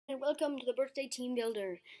And welcome to the birthday team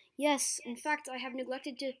builder. Yes, in fact, I have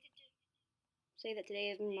neglected to say that today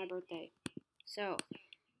is my birthday. So,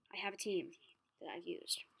 I have a team that I've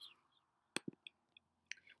used.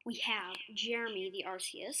 We have Jeremy the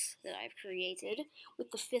Arceus that I've created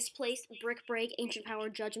with the Fist Place, Brick Break, Ancient Power,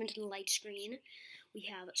 Judgment, and Light Screen. We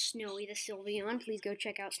have Snowy the Sylveon. Please go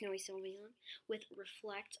check out Snowy Sylveon with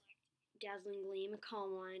Reflect, Dazzling Gleam,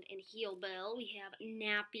 Calm Mind, and Heal Bell. We have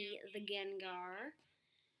Nappy the Gengar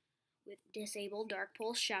with Disable, Dark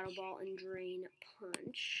Pulse, Shadow Ball, and Drain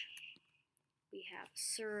Punch. We have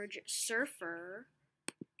Surge Surfer,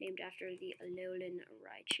 named after the Alolan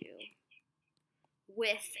Raichu,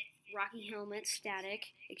 with Rocky Helmet, Static,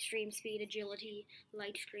 Extreme Speed, Agility,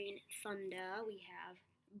 Light Screen, Thunder. We have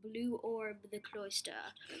Blue Orb, the Cloyster,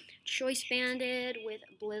 Choice Banded with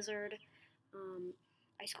Blizzard,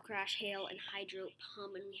 Icicle Crash, Hail, and Hydro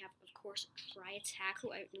Pump. And we have, of course, Tri Attack,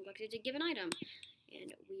 who I neglected to give an item.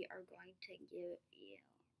 And we are going to give,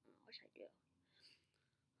 what should I do?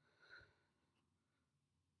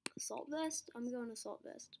 Assault Vest? I'm going Assault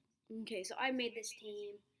Vest. Okay, so I made this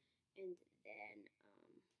team, and then,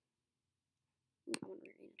 I want to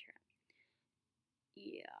read a trap.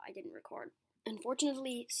 Yeah, I didn't record.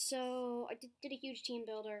 Unfortunately, so I did a huge team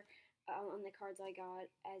builder on the cards I got.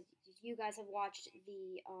 As you guys have watched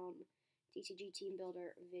the TCG team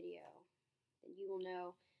builder video, then you will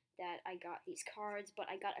know that I got these cards, but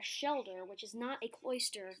I got a Shelter, which is not a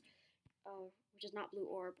Cloyster, which is not Blue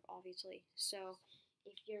Orb, obviously. So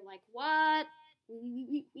if you're like, what?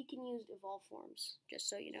 We can use evolve forms, just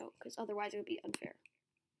so you know, because otherwise it would be unfair.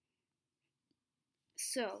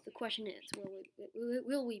 So the question is,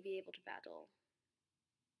 will we be able to battle?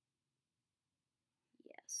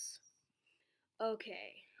 Yes.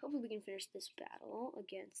 Okay. Hopefully we can finish this battle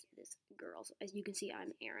against this girl. So as you can see,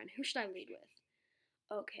 I'm Aaron. Who should I lead with?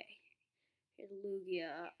 Okay. Here's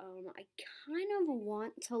Lugia. I kind of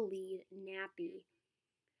want to lead Nappy.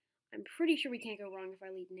 I'm pretty sure we can't go wrong if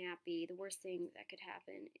I lead Nappy. The worst thing that could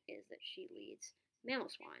happen is that she leads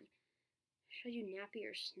Mamoswine. Should I do Nappy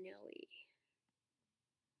or Snowy?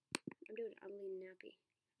 I'm leading Nappy.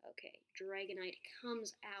 Okay, Dragonite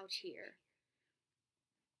comes out here.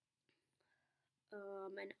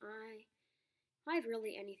 And I have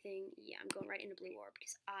really anything. Yeah, I'm going right into Blue Orb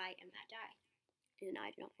because I am that guy. And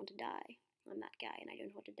I do not want to die. I'm that guy and I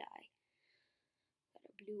don't want to die. Got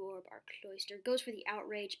a Blue Orb, our Cloyster. Goes for the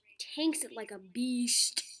Outrage, tanks it like a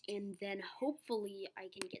beast, and then hopefully I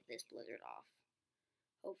can get this Blizzard off.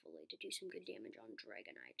 Hopefully, to do some good damage on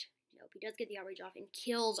Dragonite. Nope, he does get the Outrage off and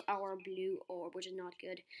kills our Blue Orb, which is not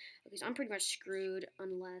good. Okay, so I'm pretty much screwed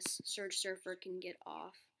unless Surge Surfer can get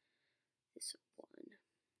off this one.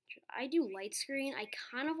 Should I do Light Screen? I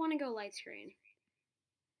kind of want to go Light Screen.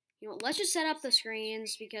 You know, let's just set up the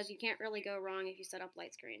screens because you can't really go wrong if you set up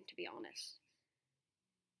Light Screen, to be honest.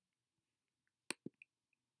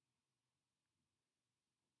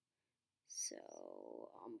 So,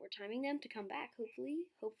 we're timing them to come back, hopefully.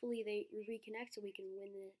 Hopefully they reconnect so we can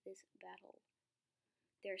win this battle.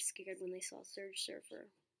 They're scared when they saw Surge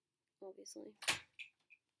Surfer, obviously.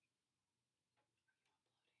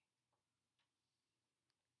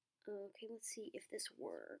 Okay, let's see if this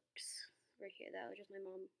works. Right here, that was just my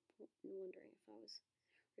mom wondering if I was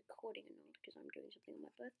recording or not, because I'm doing something on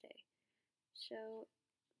my birthday. So,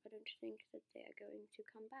 I don't think that they are going to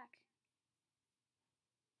come back.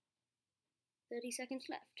 30 seconds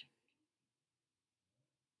left.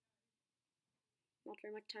 Not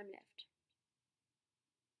very much time left.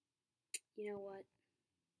 You know what?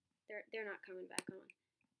 They're not coming back on.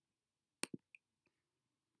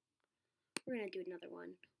 We're gonna do another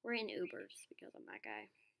one. We're in Ubers because I'm that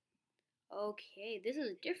guy. Okay, this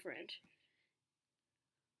is different.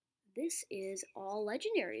 This is all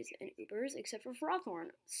legendaries and Ubers except for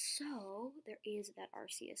Frothorn. So there is that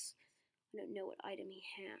Arceus. I don't know what item he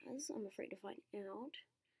has. I'm afraid to find out.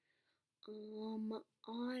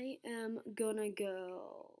 I am gonna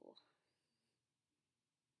go.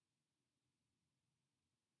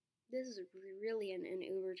 This is really an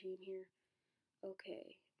Uber team here.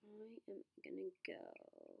 Okay, I am gonna go.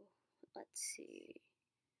 Let's see.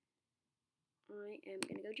 I am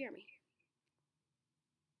gonna go Jeremy.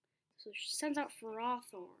 So she sends out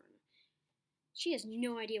Frothorn. She has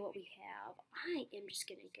no idea what we have. I am just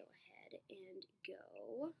gonna go ahead and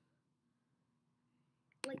go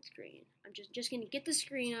Light Screen. I'm just gonna get the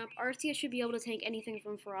screen up. Arceus should be able to tank anything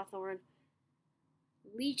from Frothorn.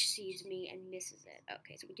 Leech sees me and misses it.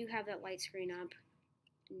 Okay, so we do have that Light Screen up.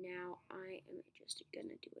 Now I am just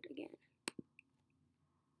gonna do it again.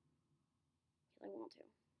 Because I want to.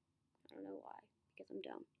 I don't know why. Because I'm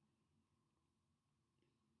dumb.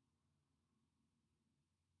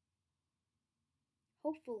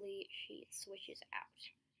 Hopefully she switches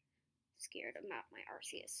out. Scared about my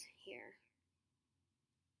Arceus here.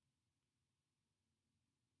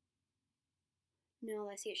 No,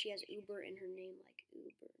 I see it. She has Uber in her name, like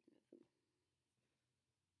Uber.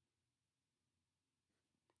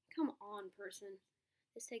 Come on, person.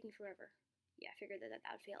 It's taking forever. Yeah, I figured that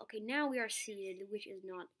would fail. Okay, now we are seated, which is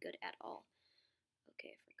not good at all.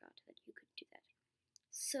 Okay, I forgot that you could do that.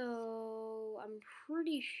 So, I'm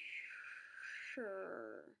pretty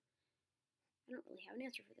sure I don't really have an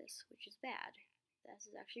answer for this, which is bad. This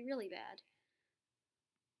is actually really bad.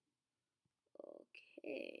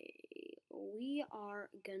 Okay, we are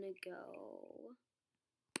gonna go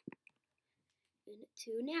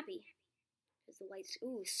into Nappy. As the lights,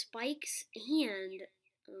 ooh, spikes and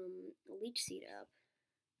leech seed up.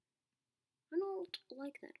 I don't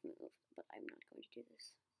like that move, but I'm not going to do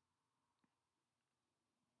this.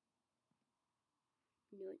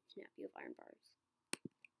 No, it's Nappy of Iron Bars.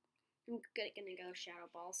 I'm gonna go Shadow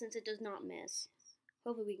Ball since it does not miss.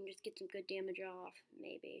 Hopefully we can just get some good damage off,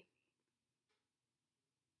 maybe.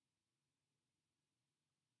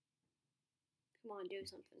 Come on, do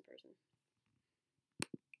something, person.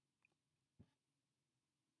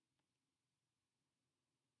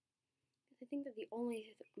 I think that the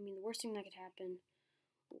worst thing that could happen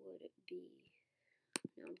would be...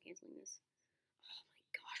 No, I'm canceling this. Oh my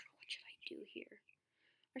gosh, what should I do here?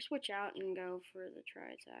 Or switch out and go for the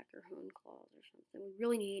Tri-Attack or Hone Claws or something. We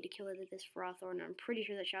really need to kill it with this Frothorn, and I'm pretty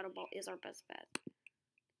sure that Shadow Ball is our best bet.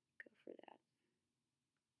 Go for that.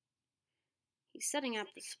 He's setting up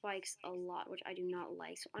the spikes a lot, which I do not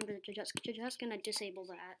like, so I'm just gonna disable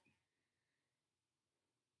that.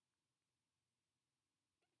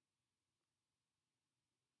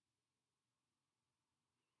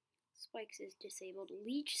 Spikes is disabled.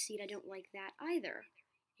 Leech Seed, I don't like that either.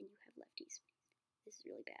 And you have lefties. This is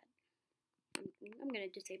really bad. I'm going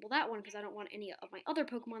to disable that one because I don't want any of my other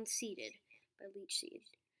Pokemon seeded by Leech Seed.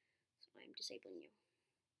 So I'm disabling you.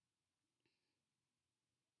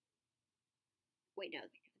 Wait, no,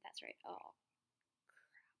 that's right. Oh,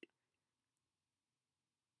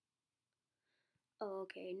 crap.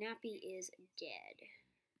 Okay, Nappy is dead.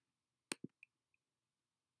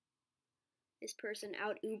 This person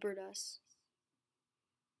out-Ubered us.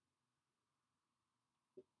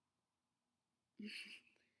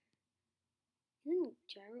 Isn't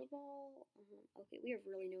Gyro Ball? Okay, we have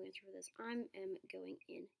really no answer for this. I am going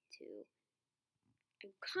into...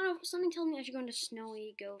 something tells me I should go into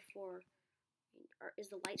Snowy, go for... Or is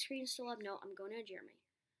the light screen still up? No, I'm going to Jeremy.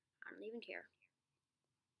 I don't even care.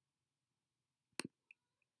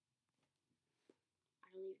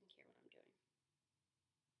 I don't even care what I'm doing.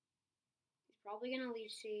 He's probably going to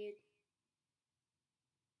Leech Seed.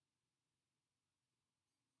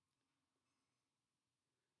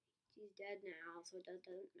 He's dead now, so it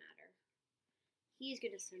doesn't matter. He's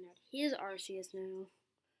going to send out his Arceus now.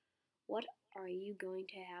 What are you going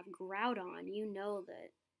to have? Groudon. You know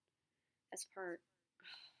that. That's part.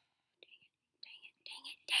 Dang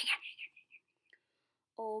it.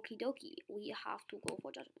 Okie dokie. We have to go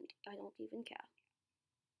for Judgment. I don't even care.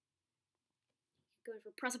 Going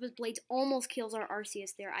for Precipice Blades almost kills our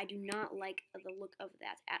Arceus there. I do not like the look of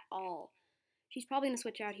that at all. She's probably going to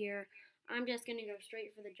switch out here. I'm just going to go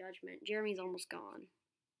straight for the Judgment. Jeremy's almost gone.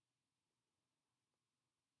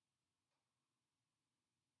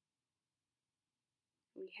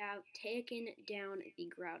 We have taken down the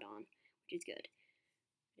Groudon, which is good.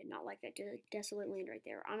 I did not like that Desolate Land right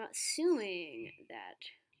there. I'm assuming that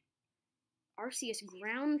Arceus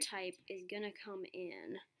Ground type is going to come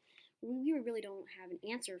in. We really don't have an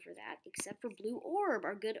answer for that, except for Blue Orb,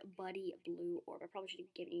 our good buddy Blue Orb. I probably should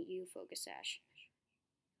have given you Focus Sash.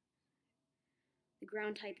 The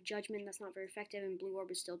ground type Judgment, that's not very effective, and Blue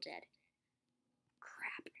Orb is still dead.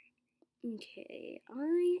 Crap. Okay,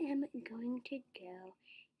 I am going to go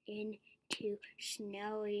into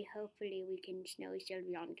Snowy. Hopefully Snowy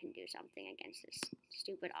Sylveon can do something against this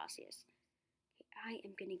stupid Arceus. I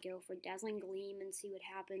am going to go for Dazzling Gleam and see what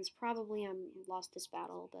happens. Probably I'm lost this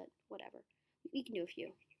battle, but whatever. We can do a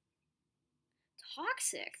few.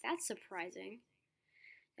 Toxic? That's surprising.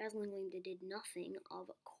 Dazzling Gleam did nothing. Of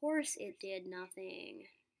course it did nothing.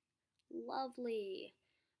 Lovely.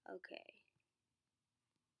 Okay.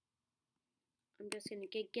 I'm just going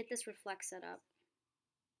to get this Reflect set up.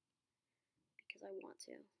 Because I want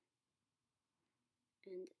to.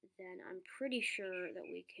 And then I'm pretty sure that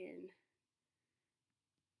we can...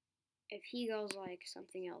 If he goes like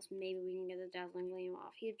something else, maybe we can get the Dazzling Gleam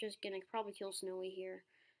off. He's just gonna probably kill Snowy here.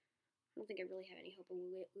 I don't think I really have any hope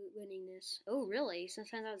of winning this. Oh, really? So it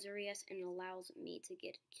sends out Zurius and allows me to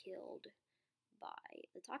get killed by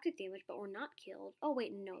the toxic damage, but we're not killed. Oh,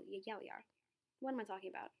 wait, no. Yeah, we are. What am I talking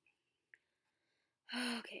about?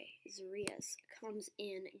 Okay, Zarias comes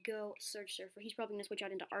in. Go Search Surfer. He's probably going to switch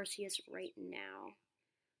out into Arceus right now.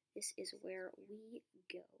 This is where we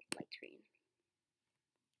go. Light screen.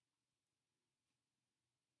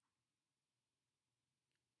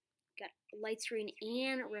 Got light screen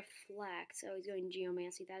and reflect. So he's going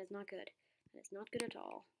Geomancy. That is not good. That is not good at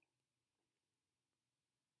all.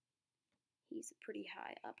 He's pretty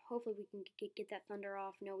high up. Hopefully we can get that thunder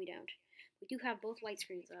off. No, we don't. We do have both light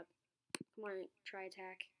screens up. Come on, try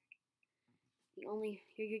attack.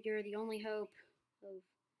 You're the only hope of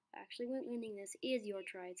actually winning this is your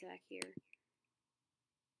try attack here.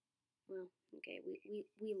 Well, okay,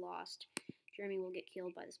 we lost. Jeremy will get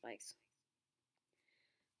killed by the spikes.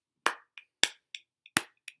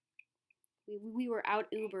 We were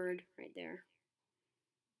out Ubered right there.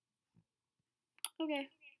 Okay.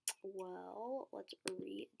 Well, let's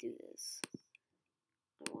redo this.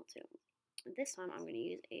 I want to. This time I'm going to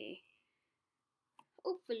use a...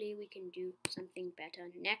 Hopefully we can do something better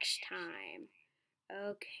next time.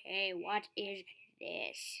 Okay, what is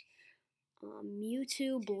this?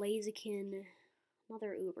 Mewtwo, Blaziken,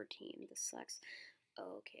 another Uber team. This sucks.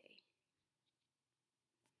 Okay.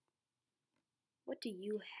 What do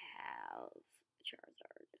you have,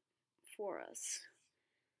 Charizard, for us?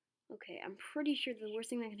 Okay, I'm pretty sure the worst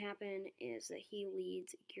thing that can happen is that he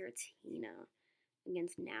leads Giratina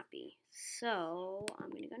against Nappy. So, I'm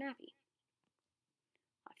going to go Nappy.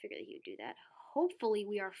 I figured that he would do that. Hopefully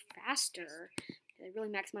we are faster. I really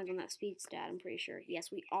maximize on that speed stat, I'm pretty sure. Yes,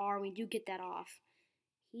 we are. We do get that off.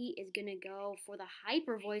 He is going to go for the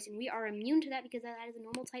Hyper Voice, and we are immune to that because that is a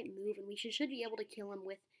normal type move, and we should be able to kill him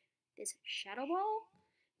with this Shadow Ball,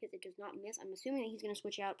 because it does not miss. I'm assuming that he's going to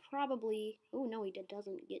switch out probably... Oh, no, he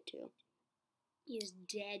doesn't get to. He is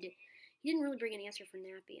dead. He didn't really bring an answer for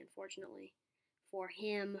Nappy, unfortunately. For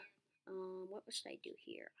him, what should I do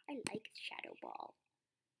here? I like Shadow Ball.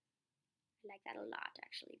 I like that a lot,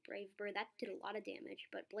 actually. Brave Bird, that did a lot of damage,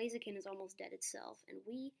 but Blaziken is almost dead itself, and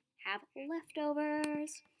we have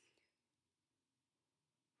leftovers.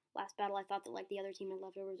 Last battle, I thought that like the other team had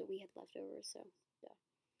leftovers, but we had leftovers, so yeah.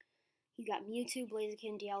 He got Mewtwo,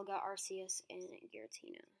 Blaziken, Dialga, Arceus, and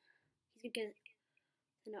Giratina. He's gonna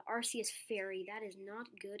get an Arceus Fairy. That is not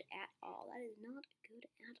good at all. That is not good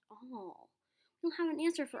at all. We don't have an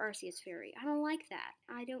answer for Arceus Fairy. I don't like that.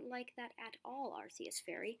 I don't like that at all, Arceus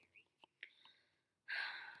Fairy.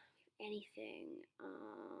 Anything.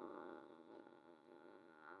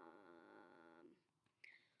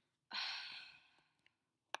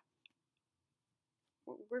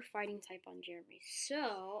 We're fighting type on Jeremy,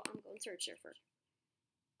 so I'm going Search Surfer.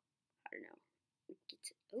 I don't know.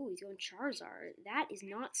 Oh, he's going Charizard. That is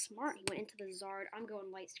not smart. He went into the Zard. I'm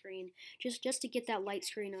going Light Screen just to get that Light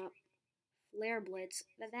Screen up. Flare Blitz.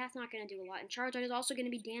 That's not going to do a lot. And Charizard is also going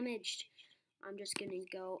to be damaged. I'm just going to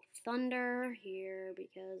go Thunder here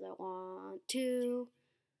because I want to.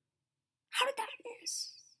 How did that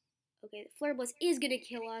miss? Okay, the Flare Blitz is going to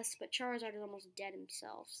kill us, but Charizard is almost dead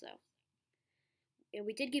himself, so. And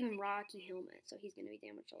we did give him Rocky Helmet, so he's going to be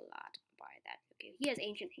damaged a lot by that. Okay, he has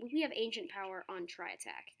Ancient. We have Ancient Power on Tri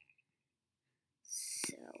Attack.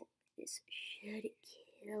 So, this should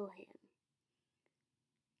kill him.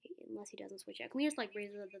 Okay, unless he doesn't switch out. Can we just, like,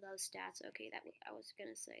 raise those stats? Okay, I was going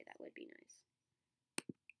to say that would be nice.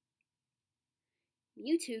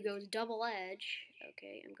 Mewtwo goes Double Edge.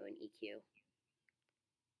 Okay, I'm going EQ.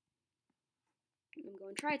 I'm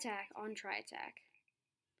going Tri Attack on Tri Attack.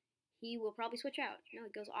 He will probably switch out. No,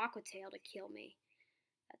 it goes Aqua Tail to kill me.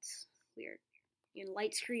 That's weird. And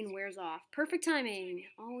Light Screen wears off. Perfect timing.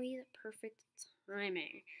 Always perfect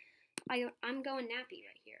timing. I'm going Nappy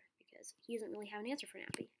right here because he doesn't really have an answer for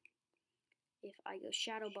Nappy. If I go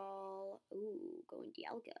Shadow Ball, ooh, going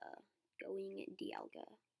Dialga. Going Dialga.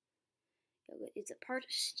 It's a part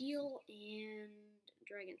Steel and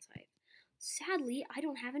Dragon type. Sadly, I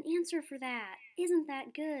don't have an answer for that. Isn't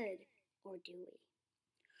that good? Or do we?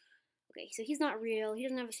 Okay, so he's not real. He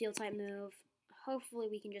doesn't have a Steel type move. Hopefully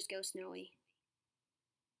we can just go Snowy.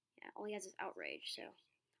 Yeah, all he has is Outrage, so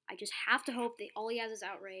I just have to hope that all he has is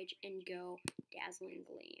Outrage and go Dazzling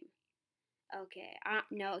Gleam. Okay,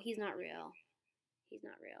 no, he's not real. He's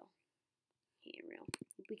not real. He ain't real.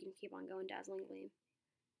 We can keep on going Dazzling Gleam.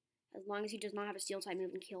 As long as he does not have a Steel type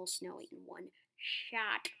move and kill Snowy in one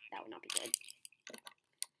shot. That would not be good.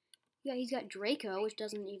 Yeah, he's got Draco, which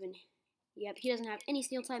doesn't even... Yep, he doesn't have any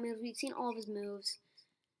Steel type moves. We've seen all of his moves.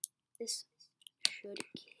 This should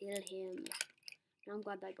kill him. Now I'm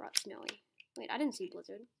glad that I brought Snowy. Wait, I didn't see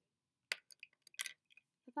Blizzard.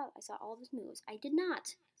 I thought I saw all of his moves. I did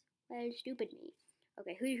not. Stupid me.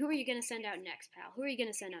 Okay, who are you gonna send out next, pal? Who are you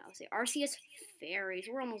gonna send out? I'll say Arceus Fairies.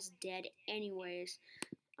 We're almost dead anyways.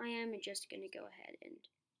 I am just gonna go ahead and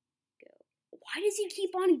go. Why does he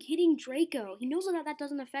keep on hitting Draco? He knows that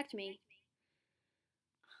doesn't affect me.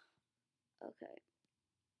 Okay.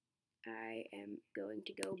 I am going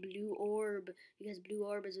to go Blue Orb, because Blue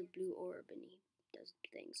Orb is a blue orb and he does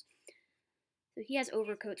things. So he has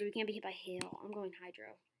Overcoat, so he can't be hit by Hail. I'm going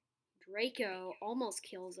Hydro. Draco almost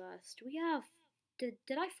kills us. Do we have...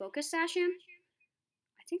 Did I Focus Sash him?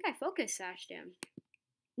 I think I Focus Sashed him.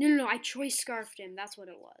 No, I Choice Scarfed him. That's what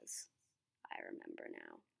it was. I remember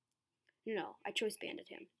now. No, I Choice Banded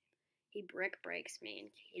him. He Brick Breaks me and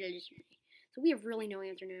kills me. So we have really no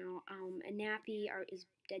answer now. And Nappy is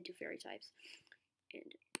dead to Fairy types. And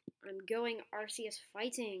I'm going Arceus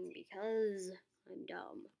Fighting because I'm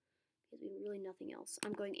dumb. Because we have really nothing else.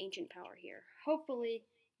 I'm going Ancient Power here. Hopefully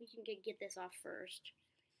we can get this off first.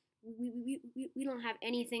 We don't have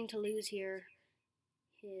anything to lose here.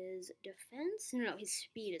 His defense? No, his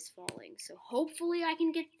speed is falling. So hopefully I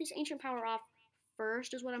can get this Ancient Power off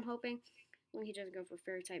first is what I'm hoping. Well, he doesn't go for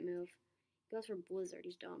Fairy type move. He goes for Blizzard.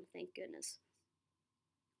 He's dumb. Thank goodness.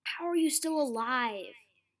 How are you still alive?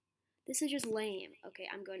 This is just lame. Okay,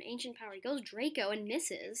 I'm going Ancient Power. He goes Draco and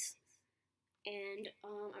misses. And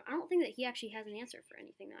I don't think that he actually has an answer for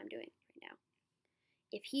anything that I'm doing right now.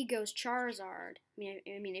 If he goes Charizard,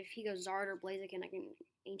 I mean, if he goes Zard or Blaziken, I can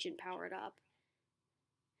Ancient Power it up.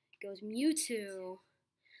 Goes Mewtwo,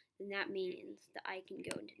 then that means that I can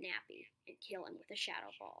go into Nappy and kill him with a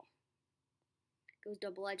Shadow Ball. Goes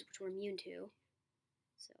Double Edge, which we're immune to.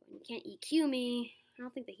 So, and he can't EQ me. I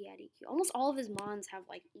don't think that he had EQ. Almost all of his Mons have,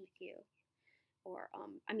 like, EQ. Or,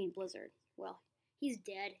 Blizzard. Well, he's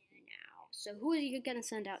dead now. So who are you going to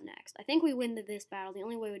send out next? I think we win this battle. The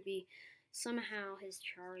only way would be somehow his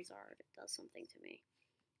Charizard does something to me.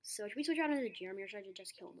 So should we switch out into Jeremy, or should I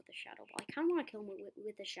just kill him with a Shadow Ball? I kind of want to kill him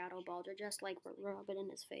with a Shadow Ball to just, like, rub it in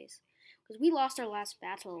his face. Because we lost our last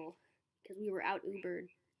battle because we were out-Ubered.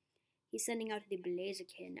 He's sending out the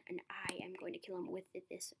Blaziken, and I am going to kill him with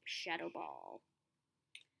this Shadow Ball.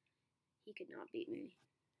 He could not beat me.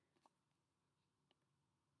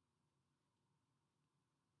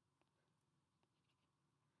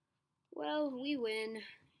 Well, we win.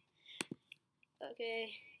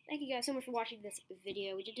 Okay, thank you guys so much for watching this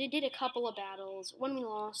video. We did a couple of battles. One we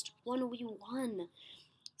lost, one we won.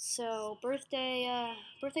 So, birthday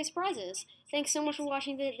surprises. Thanks so much for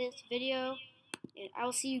watching this video, and I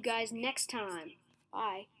will see you guys next time.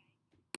 Bye.